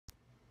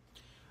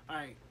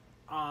Alright,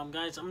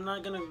 guys, I'm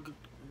not gonna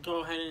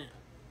go ahead and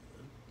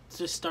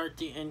just start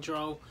the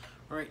intro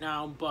right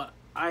now, but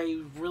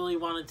I really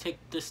want to take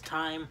this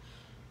time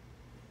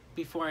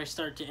before I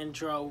start the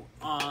intro.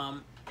 I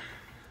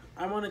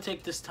want to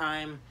take this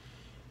time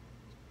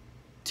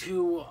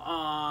to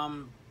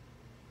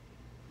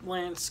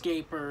Lance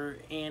Scapper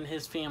and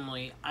his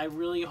family. I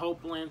really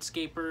hope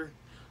LanceScaper,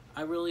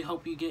 I really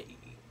hope you get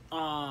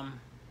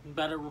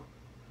better,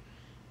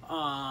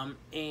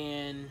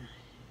 and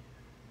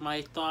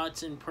my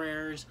thoughts and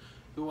prayers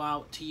go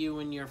out to you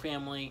and your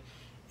family.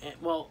 And,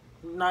 well,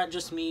 not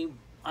just me.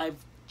 I've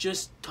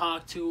just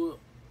talked to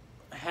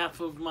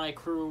half of my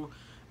crew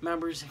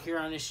members here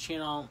on this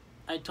channel.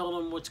 I told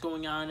them what's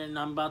going on, and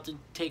I'm about to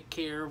take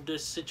care of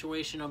this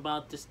situation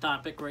about this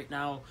topic right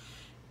now.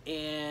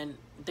 And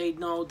they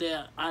know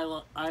that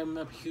I'm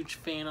a huge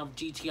fan of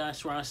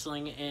GTS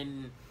wrestling,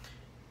 and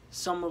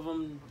some of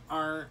them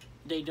aren't.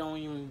 They don't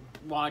even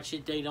watch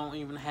it. They don't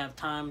even have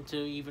time to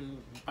even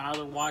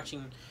bother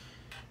watching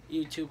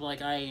YouTube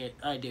like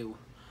I do.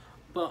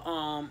 But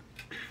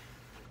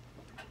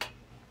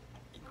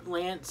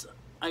Lance,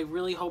 I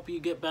really hope you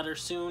get better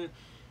soon,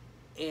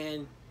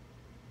 and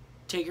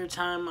take your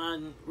time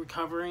on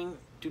recovering.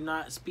 Do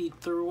not speed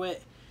through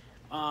it.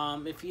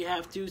 If you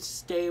have to,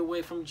 stay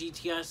away from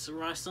GTS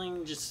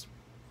wrestling. Just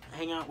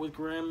hang out with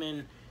Grim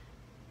and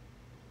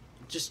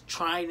just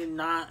try to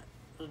not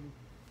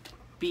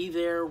be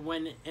there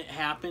when it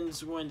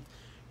happens, when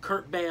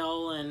Kurt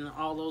Bale and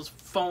all those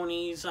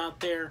phonies out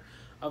there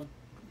of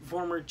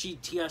former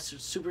GTS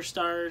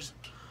Superstars.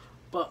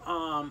 But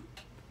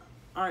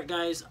alright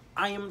guys,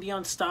 I am the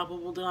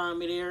Unstoppable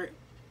Denominator,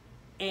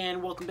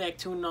 and welcome back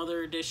to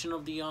another edition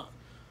of the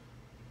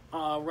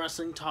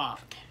Wrestling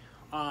Talk.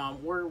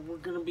 We're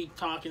gonna be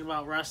talking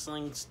about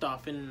wrestling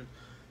stuff, and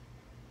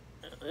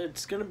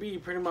it's gonna be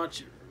pretty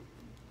much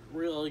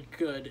really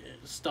good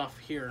stuff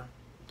here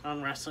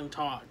on Wrestling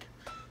Talk.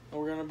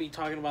 We're gonna be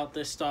talking about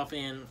this stuff,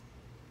 and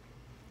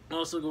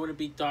also going to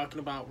be talking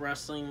about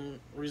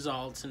wrestling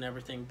results and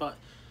everything. But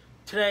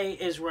today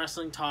is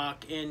Wrestling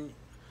Talk, and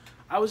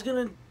I was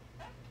gonna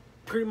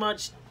pretty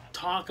much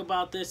talk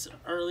about this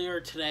earlier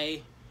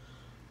today,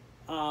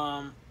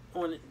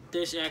 when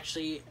this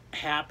actually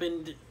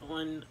happened,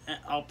 when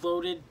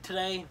uploaded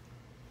today.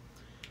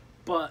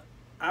 But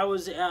I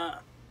was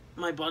at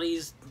my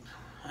buddy's.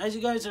 As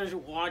you guys are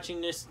watching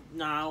this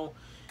now,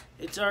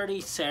 it's already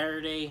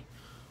Saturday.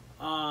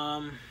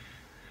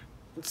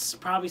 It's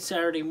probably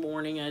Saturday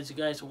morning as you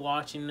guys are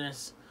watching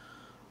this.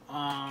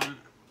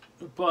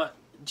 But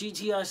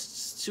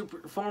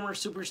GTS former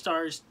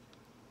Superstars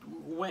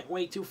went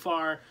way too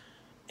far,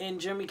 and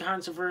Jimmy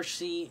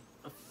Controversy,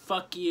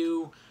 fuck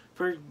you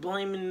for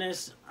blaming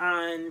this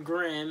on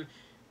Grim.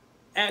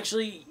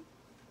 Actually,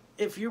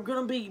 if you're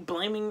gonna be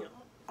blaming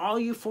all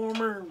you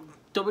former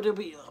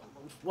WWE,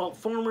 well,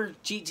 former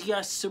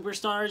GTS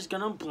Superstars,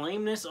 gonna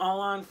blame this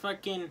all on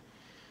fucking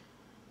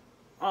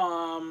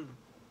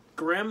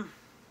Grim,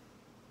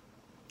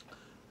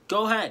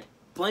 go ahead,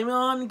 blame it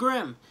on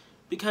Grim,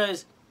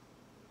 because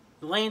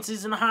Lance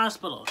is in the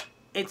hospital.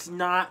 It's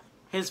not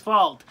his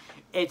fault.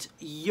 It's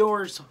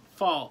yours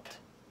fault.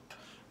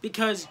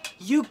 Because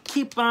you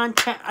keep on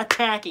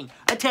attacking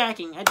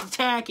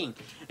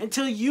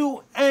until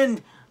you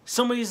end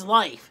somebody's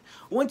life.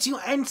 Once you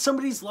end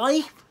somebody's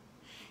life,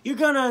 you're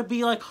gonna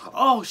be like,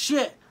 oh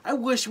shit, I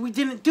wish we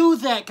didn't do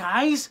that,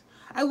 guys.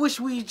 I wish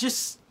we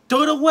just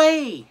stood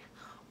away.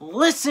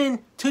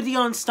 Listen to the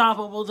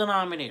Unstoppable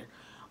Denominator.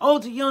 Oh,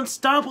 the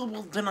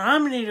Unstoppable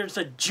Denominator's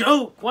a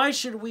joke. Why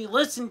should we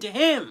listen to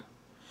him?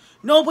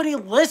 Nobody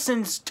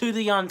listens to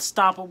the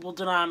Unstoppable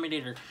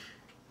Denominator.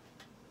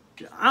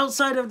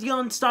 Outside of the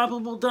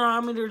Unstoppable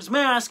Denominator's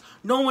mask,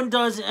 no one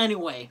does it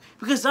anyway.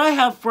 Because I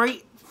have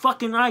great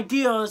fucking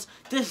ideas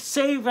to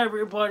save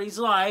everybody's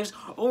lives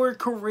or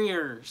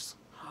careers.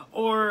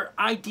 Or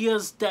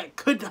ideas that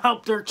could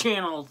help their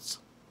channels.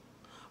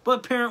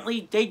 But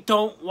apparently they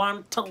don't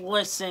want to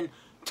listen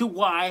to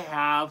what I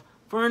have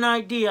for an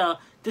idea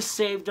to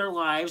save their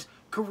lives,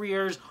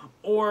 careers,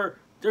 or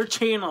their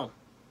channel.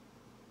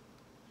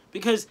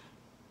 Because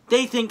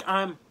they think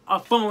I'm a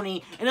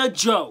phony and a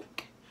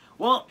joke.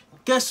 Well,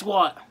 guess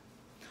what?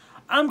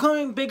 I'm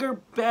coming bigger,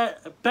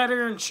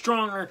 better, and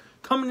stronger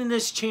coming in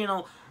this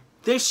channel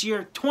this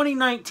year,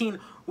 2019,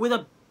 with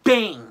a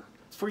bang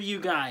for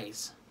you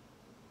guys.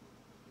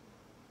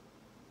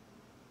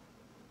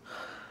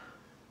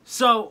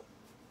 So,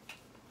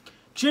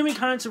 Jimmy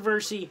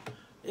Controversy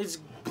is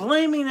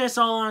blaming this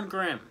all on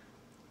Grim.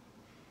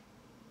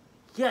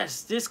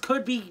 Yes, this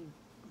could be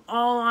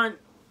all on.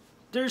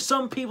 There's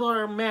some people that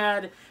are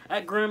mad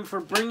at Grim for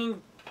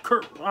bringing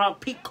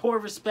Pete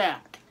Corvus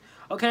back.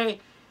 Okay?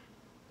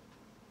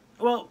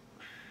 Well,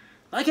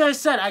 like I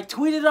said, I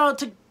tweeted out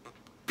to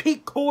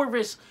Pete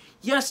Corvus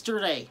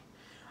yesterday,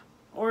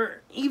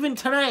 or even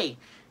today.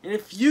 And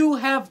if you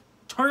have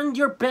turned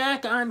your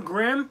back on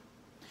Grim,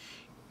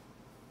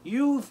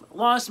 you've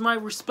lost my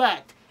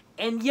respect.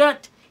 And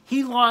yet,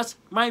 he lost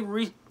my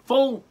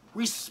full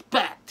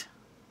respect.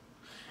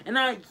 And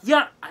I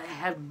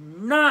have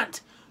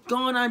not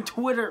gone on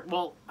Twitter.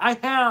 Well, I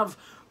have,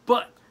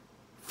 but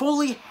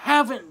fully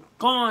haven't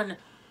gone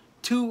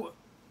to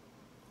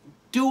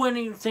do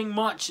anything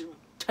much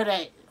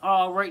today,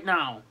 right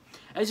now.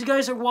 As you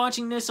guys are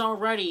watching this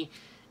already,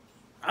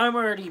 I'm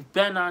already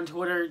been on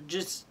Twitter,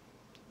 just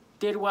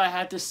did what I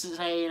had to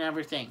say and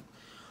everything.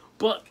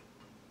 But,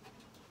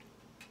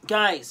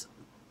 guys,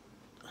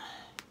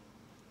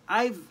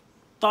 I've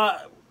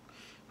thought,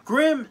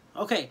 Grimm,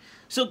 okay,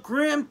 so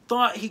Grimm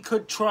thought he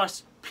could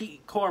trust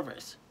Pete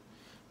Corvus,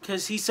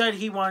 because he said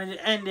he wanted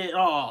to end it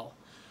all.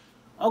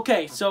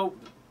 Okay, so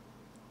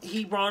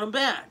he brought him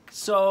back.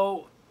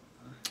 So,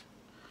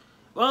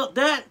 well,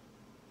 that's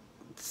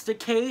the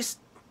case.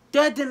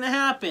 That didn't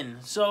happen.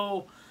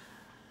 So,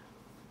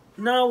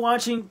 now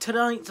watching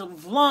tonight's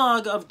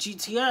vlog of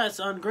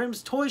GTS on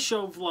Grimm's Toy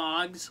Show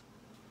Vlogs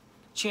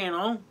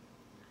channel,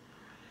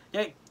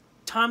 that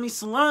Tommy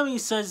Salami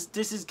says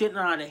this is getting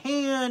out of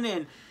hand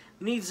and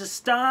needs to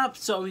stop,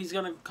 so he's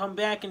going to come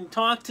back and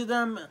talk to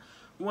them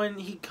when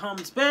he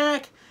comes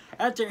back.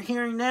 After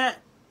hearing that,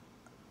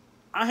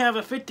 I have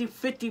a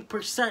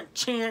 50%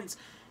 chance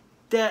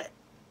that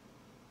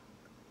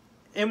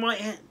it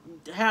might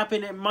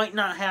happen, it might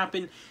not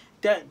happen,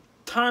 that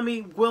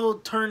Tommy will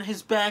turn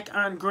his back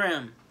on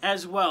Grimm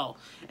as well.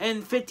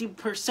 And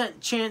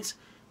 50% chance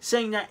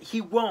saying that he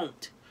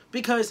won't.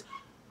 Because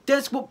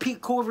that's what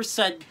Pete Corvus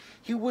said.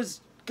 He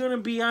was going to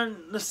be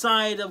on the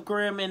side of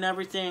Grimm and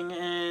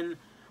everything.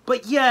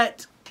 But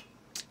yet,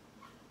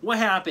 what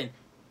happened?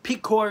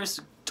 Pete Corvus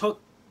took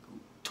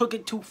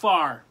it too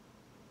far.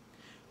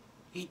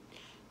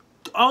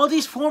 All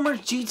these former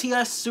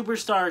GTS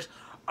superstars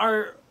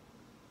are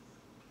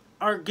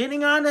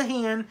getting out of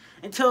hand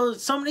until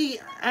somebody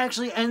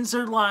actually ends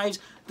their lives.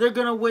 They're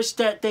going to wish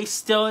that they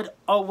stood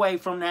away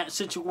from that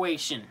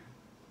situation.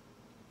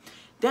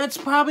 That's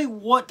probably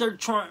what they're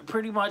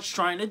pretty much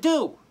trying to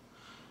do.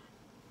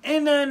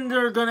 And then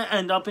they're going to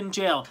end up in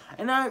jail.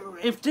 And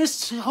if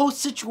this whole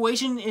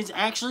situation is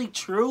actually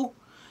true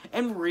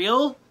and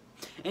real,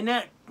 and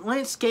that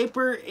Lance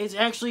Scapper is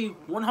actually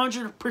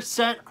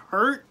 100%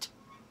 hurt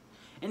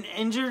and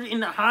injured in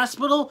the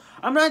hospital,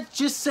 I'm not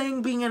just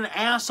saying being an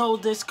asshole.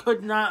 This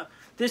could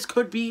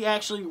be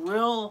actually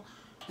real.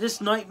 This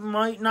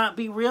might not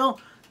be real,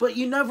 but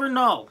you never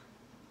know.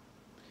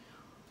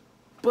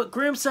 But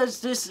Grimm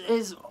says this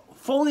is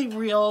fully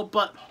real,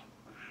 but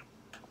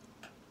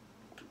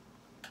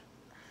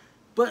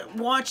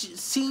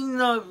seeing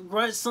the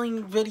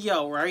wrestling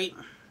video, right,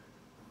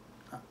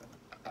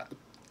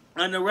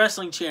 on the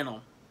wrestling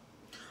channel,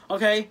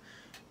 okay,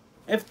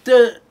 if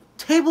the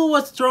table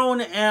was thrown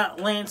at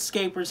Lance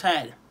Scapper's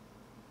head,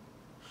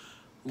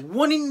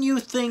 wouldn't you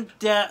think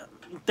that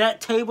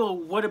that table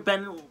would have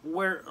been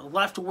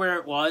left where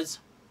it was?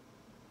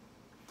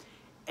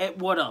 It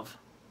would have.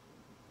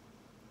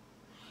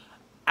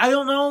 I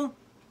don't know.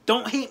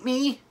 Don't hate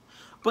me,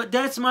 but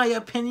that's my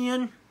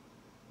opinion.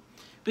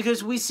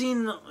 Because we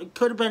seen it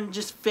could have been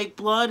just fake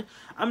blood.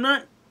 I'm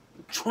not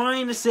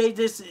trying to say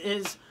this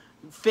is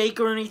fake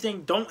or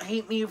anything. Don't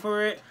hate me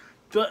for it.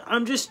 But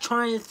I'm just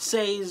trying to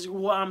say is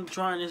what I'm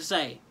trying to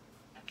say.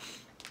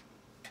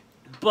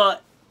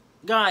 But,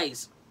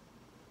 guys,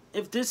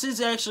 if this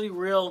is actually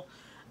real,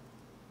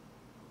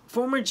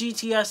 former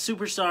GTS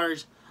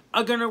superstars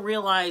are going to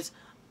realize,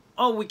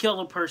 oh, we killed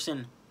a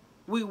person.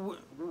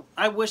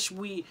 I wish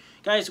we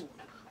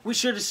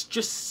should have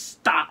just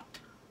stopped.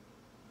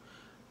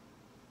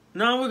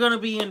 Now we're going to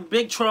be in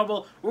big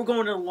trouble. We're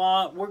going to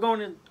law. We're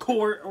going to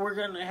court. I'm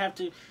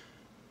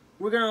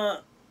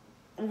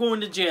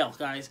going to jail,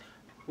 guys.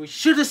 We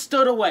should have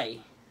stood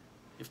away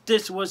if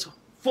this was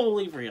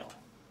fully real.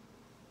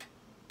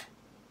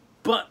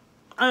 But,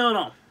 I don't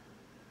know.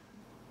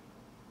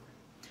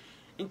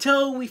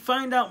 Until we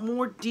find out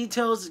more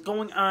details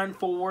going on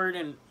forward,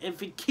 and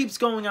if it keeps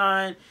going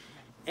on,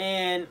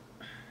 and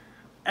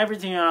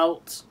everything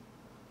else,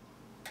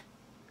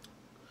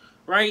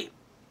 right?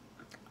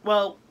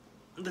 Well,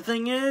 the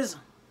thing is,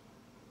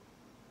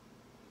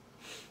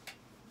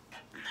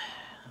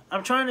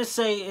 I'm trying to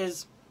say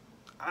is,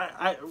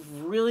 I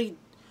really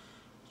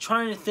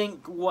trying to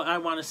think what I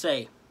want to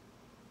say.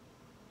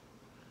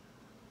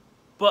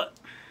 But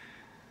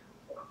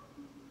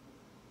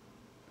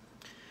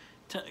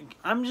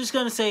I'm just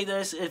going to say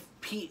this. If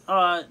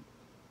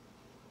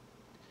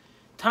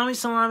Tommy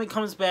Salami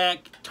comes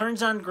back,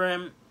 turns on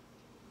Grimm,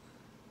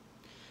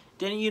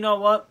 then you know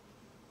what?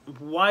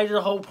 Why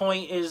the whole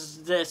point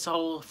is this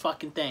whole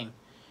fucking thing?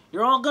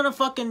 You're all going to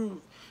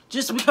fucking,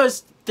 just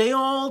because they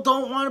all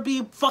don't want to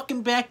be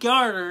fucking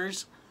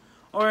backyarders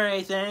or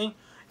anything.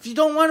 If you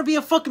don't want to be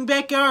a fucking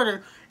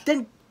backyarder,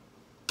 then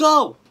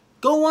go.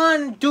 Go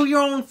on and do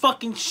your own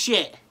fucking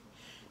shit.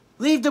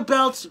 Leave the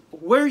belts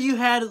where you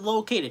had it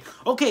located.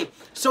 Okay,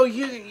 so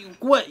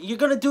what? You're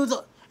gonna do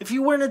if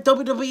you were in the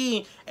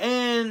WWE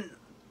and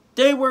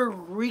they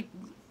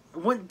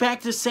went back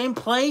to the same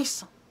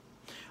place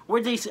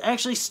where they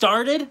actually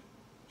started,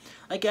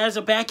 like as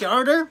a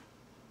backyarder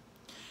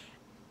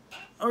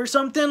or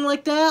something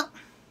like that?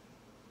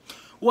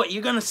 What,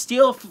 you're gonna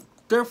steal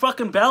their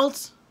fucking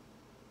belts?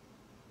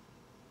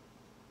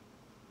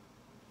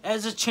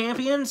 as a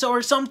champions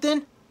or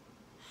something,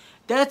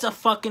 that's a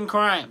fucking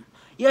crime.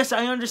 Yes,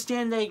 I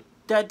understand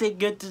that they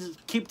get to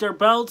keep their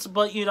belts,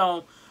 but you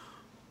know,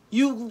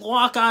 you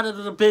walk out of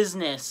the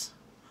business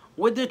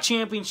with the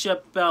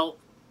championship belt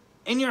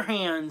in your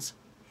hands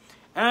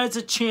as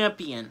a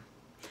champion.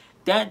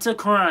 That's a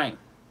crime.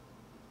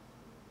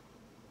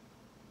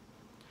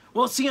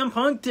 Well, CM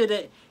Punk did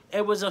it.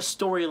 It was a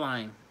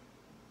storyline.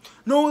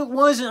 No, it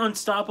wasn't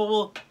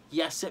unstoppable.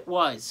 Yes, it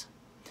was.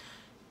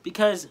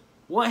 Because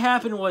what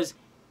happened was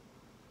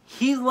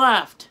he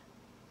left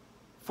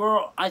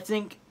for, I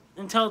think,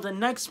 until the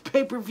next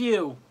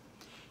pay-per-view.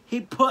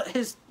 He put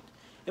his...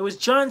 It was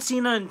John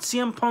Cena and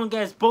CM Punk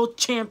as both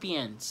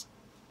champions.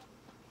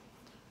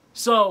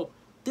 So,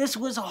 this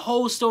was a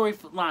whole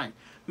storyline.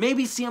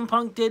 Maybe CM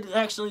Punk did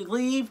actually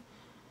leave,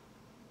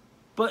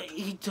 but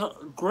he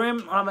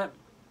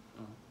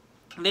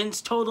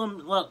Vince told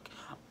him, look,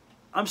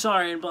 I'm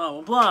sorry, and blah,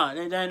 blah, blah.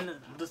 And then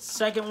the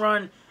second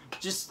run,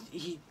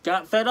 he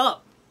got fed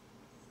up.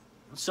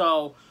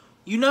 So,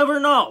 you never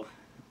know.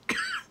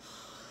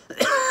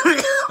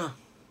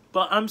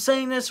 But I'm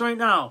saying this right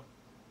now.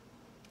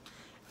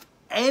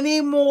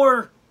 Any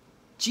more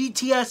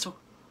GTS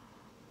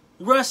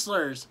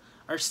wrestlers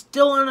are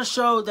still on a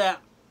show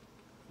that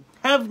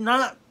have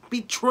not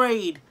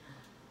betrayed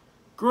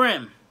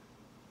Grimm,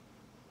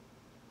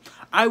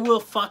 I will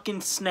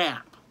fucking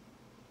snap.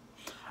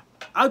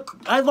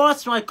 I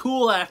lost my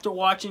cool after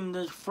watching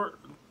the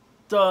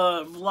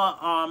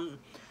vlog,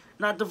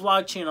 not the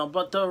vlog channel,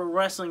 but the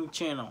wrestling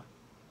channel.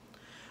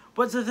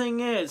 But the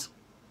thing is,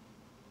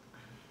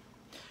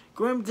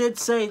 Grimm did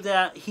say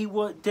that he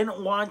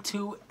didn't want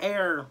to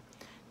air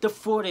the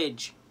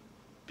footage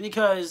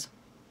because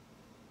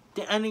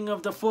the ending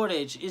of the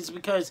footage is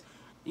because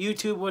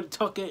YouTube would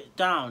took it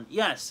down.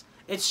 Yes,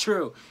 it's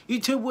true.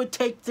 YouTube would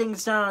take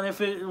things down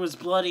if it was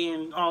bloody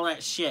and all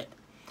that shit.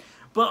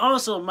 But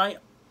also, my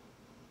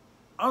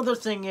other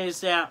thing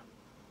is that,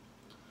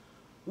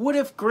 what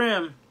if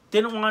Grimm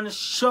didn't want to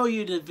show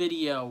you the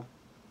video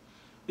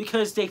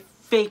because they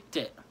faked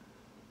it?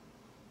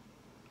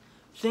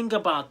 Think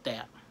about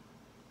that.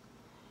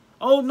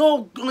 Oh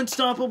no,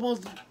 Unstoppable,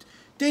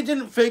 they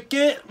didn't fake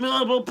it,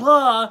 blah blah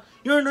blah,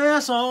 you're an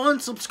asshole,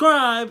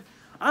 unsubscribe.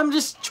 I'm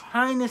just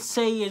trying to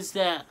say is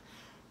that,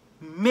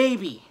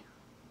 maybe,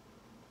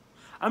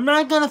 I'm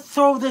not gonna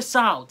throw this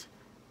out,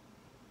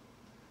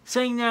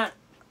 saying that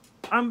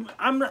I'm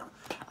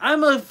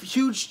a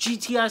huge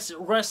GTS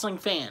wrestling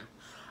fan.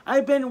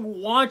 I've been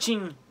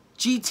watching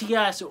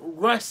GTS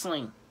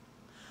wrestling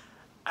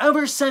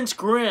ever since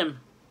Grimm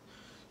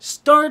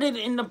started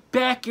in the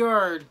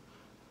backyard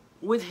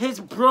with his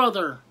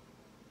brother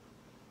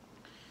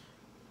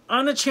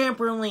on a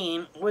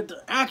trampoline with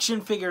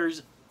action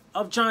figures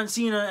of John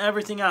Cena and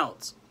everything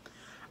else.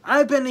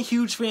 I've been a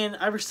huge fan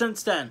ever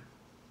since then.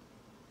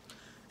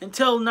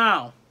 Until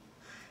now.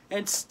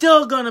 And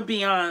still gonna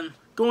be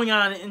going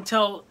on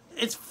until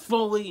it's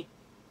fully,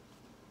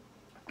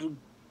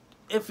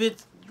 if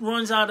it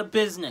runs out of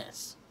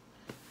business.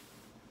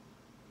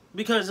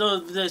 Because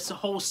of this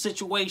whole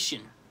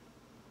situation.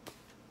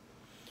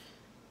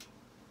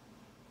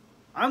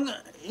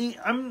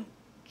 I'm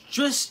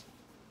just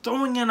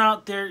throwing it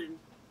out there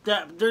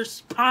that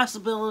there's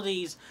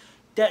possibilities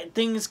that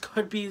things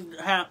could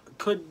have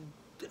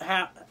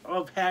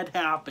had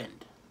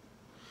happened.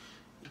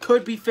 It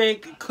could be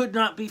fake, it could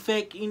not be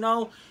fake, you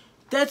know.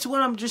 That's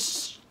what I'm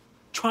just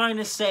trying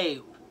to say.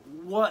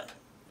 What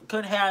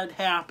could have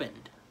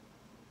happened.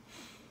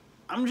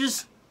 I'm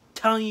just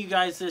telling you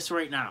guys this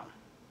right now.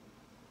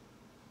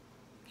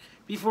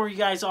 Before you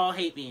guys all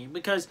hate me.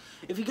 Because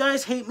if you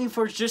guys hate me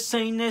for just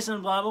saying this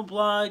and blah blah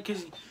blah,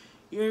 because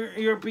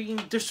you're being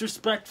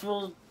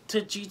disrespectful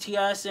to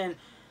GTS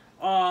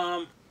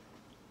and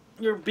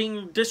you're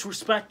being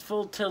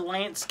disrespectful to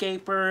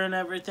LanceScaper and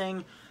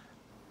everything,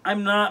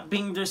 I'm not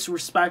being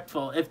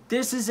disrespectful. If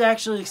this is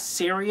actually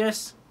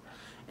serious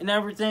and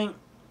everything,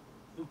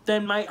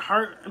 then my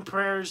heart and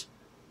prayers,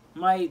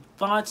 my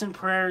thoughts and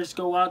prayers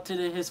go out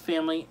to his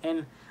family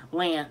and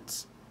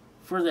Lance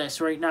for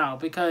this right now.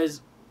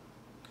 Because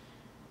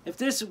if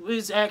this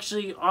was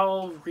actually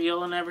all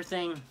real and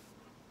everything,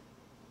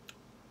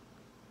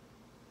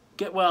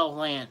 get well,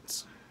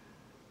 Lance.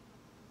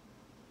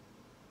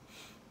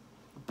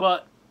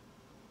 But,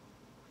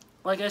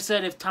 like I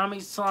said, if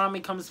Tommy Salami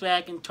comes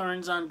back and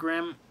turns on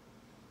Grimm,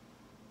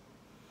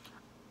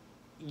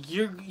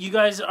 you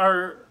guys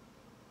are...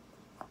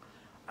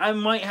 I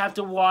might have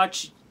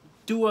to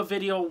do a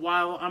video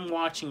while I'm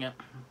watching it.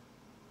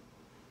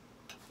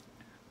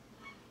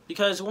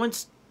 Because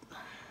once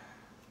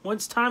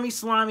Tommy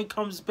Salami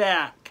comes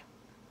back,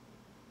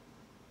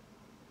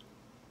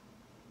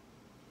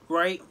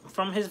 right,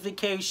 from his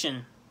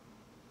vacation,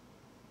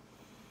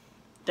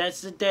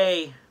 that's the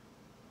day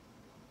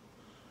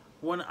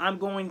when I'm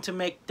going to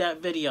make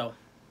that video.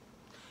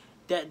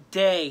 That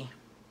day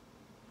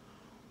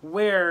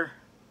where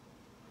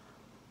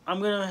I'm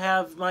going to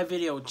have my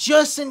video,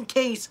 just in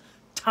case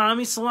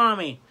Tommy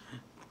Salami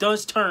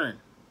does turn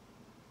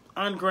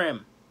on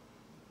Grimm.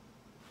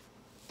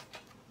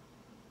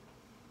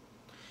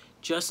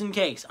 Just in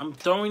case. I'm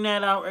throwing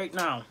that out right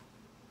now.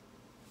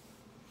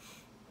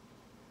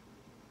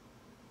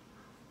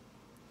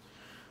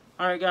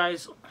 Alright,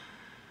 guys.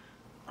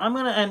 I'm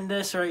going to end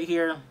this right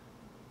here.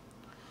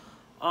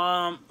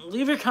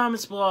 Leave your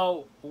comments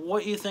below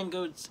what you think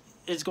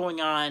is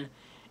going on.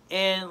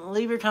 And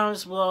leave your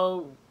comments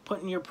below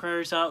putting your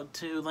prayers out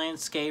to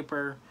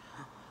LanceScaper.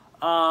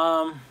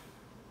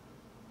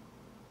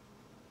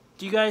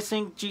 Do you guys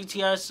think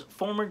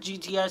former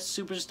GTS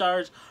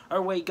Superstars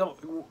are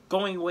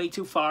going way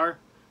too far?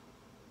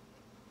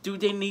 Do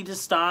they need to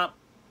stop?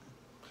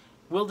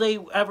 Will they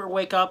ever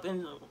wake up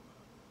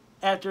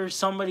after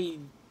somebody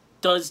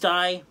does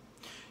die?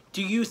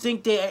 Do you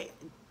think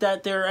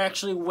that they're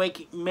actually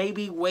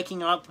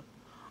waking up?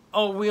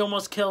 Oh, we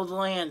almost killed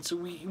Lance.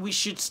 We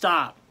should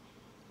stop.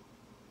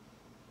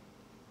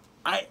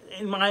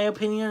 In my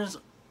opinion,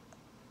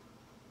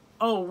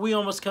 oh, we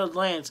almost killed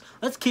Lance.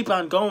 Let's keep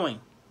on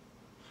going.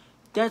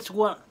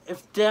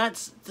 If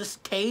that's the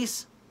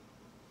case,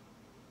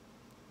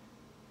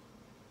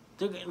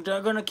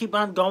 they're gonna keep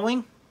on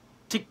going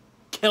to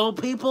kill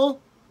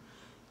people.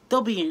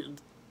 They'll be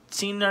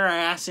seeing their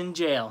ass in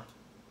jail.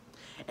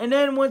 And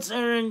then once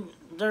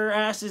their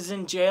ass is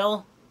in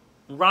jail,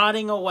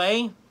 rotting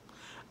away,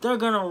 they're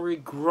gonna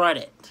regret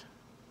it.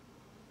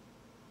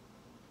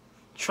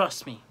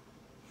 Trust me,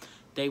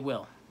 they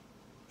will.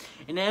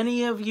 And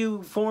any of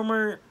you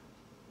former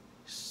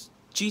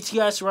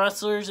GTS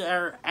wrestlers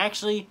are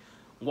actually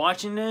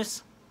watching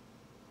this,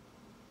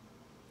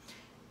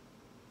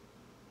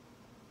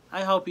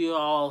 I hope you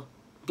all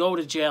go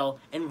to jail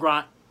and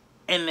rot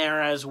in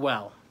there as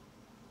well.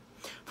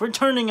 For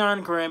turning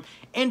on Grim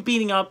and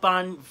beating up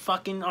on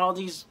fucking all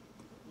these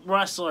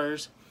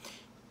wrestlers.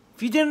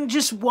 If you didn't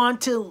just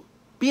want to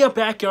be a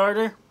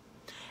backyarder,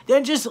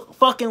 then just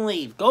fucking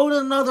leave. Go to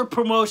another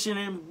promotion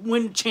and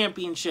win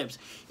championships.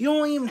 You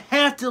don't even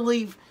have to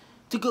leave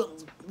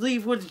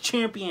with the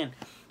champion.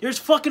 There's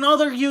fucking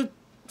other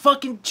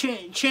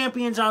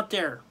champions out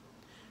there.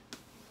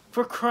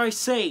 For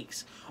Christ's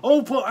sakes.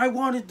 Oh, but I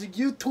wanted the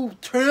YouTube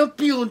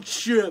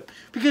championship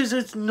because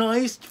it's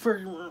nice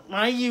for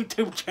my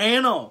YouTube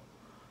channel.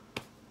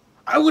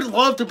 I would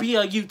love to be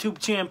a YouTube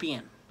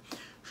champion.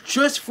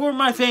 Just for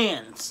my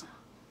fans.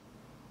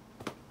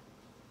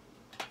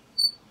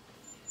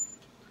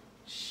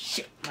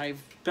 Shit, my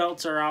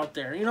belts are out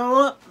there. You know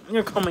what?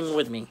 You're coming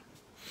with me.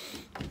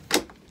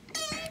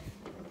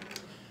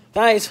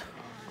 Guys,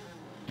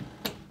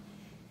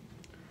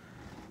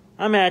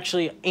 I'm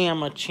actually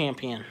a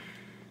champion.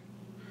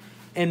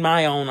 In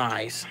my own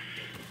eyes.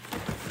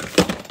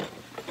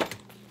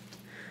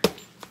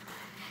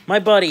 My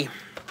buddy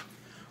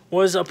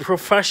was a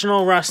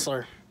professional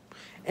wrestler.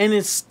 And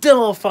is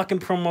still a fucking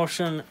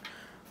promotion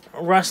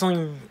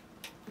wrestling.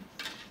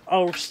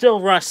 Oh, still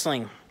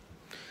wrestling.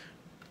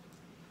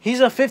 He's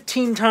a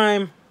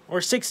 15-time or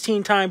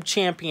 16-time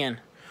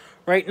champion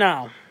right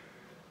now.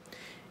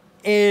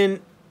 And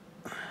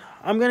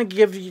I'm going to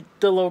give you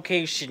the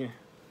location.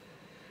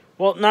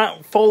 Well,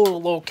 not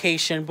full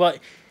location, but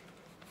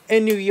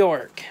in New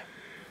York.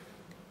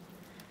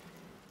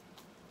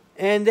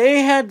 And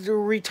they had to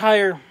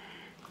retire.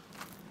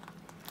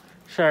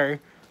 Sorry.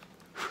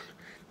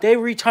 They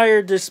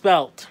retired this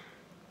belt.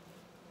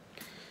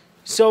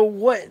 So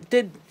what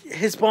did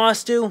his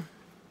boss do?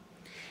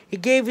 He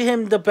gave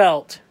him the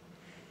belt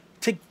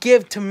to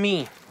give to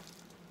me.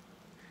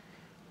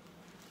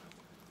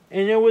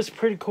 And it was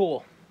pretty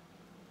cool.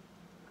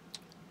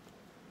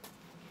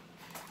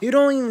 You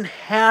don't even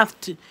have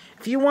to.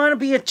 If you want to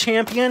be a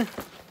champion,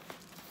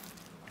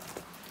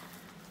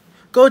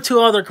 go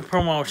to other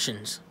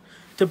promotions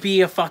to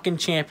be a fucking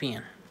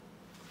champion.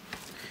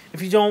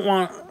 If you don't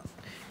want...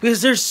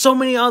 Because there's so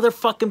many other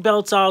fucking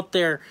belts out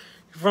there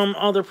from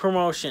other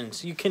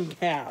promotions you can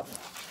have.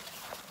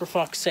 For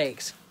fuck's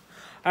sakes.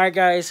 Alright,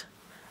 guys.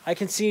 I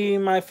can see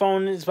my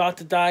phone is about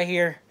to die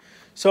here.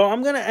 So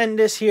I'm going to end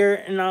this here,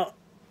 and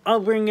I'll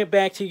bring it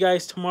back to you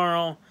guys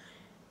tomorrow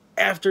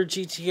after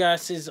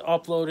GTS is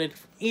uploaded.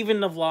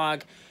 Even the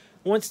vlog.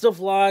 Once the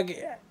vlog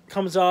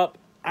comes up,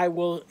 I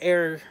will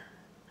air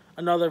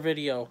another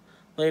video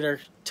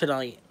later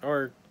tonight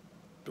or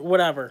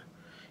whatever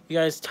you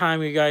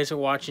guys are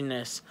watching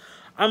this.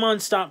 I'm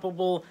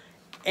unstoppable,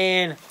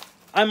 and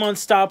I'm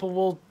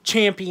unstoppable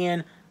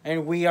champion,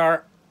 and we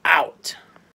are out.